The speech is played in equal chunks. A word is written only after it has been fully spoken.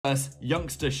First,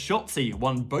 youngster Shotzi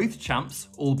won both champs,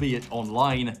 albeit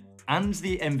online, and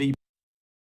the MVP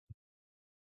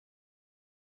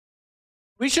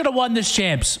We should have won this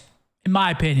champs, in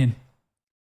my opinion.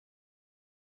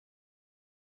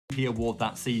 award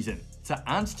that season to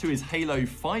add to his Halo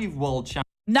 5 World Championship.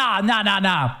 Nah.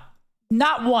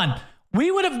 Not one.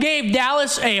 We would have gave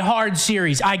Dallas a hard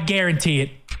series. I guarantee it.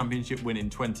 Championship win in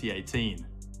 2018.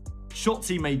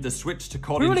 Shotzi made the switch to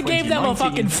COD. We would have gave them a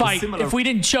fucking fight if we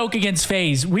didn't choke against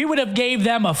FaZe. We would have gave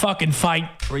them a fucking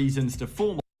fight. Reasons to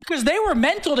form. Because they were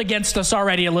mentaled against us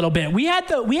already a little bit. We had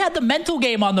the mental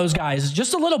game on those guys,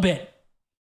 just a little bit.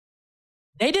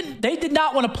 They did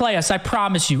not want to play us, I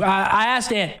promise you. I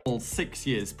asked Ant. 6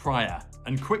 years prior,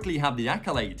 and quickly had the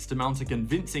accolades to mount a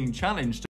convincing challenge to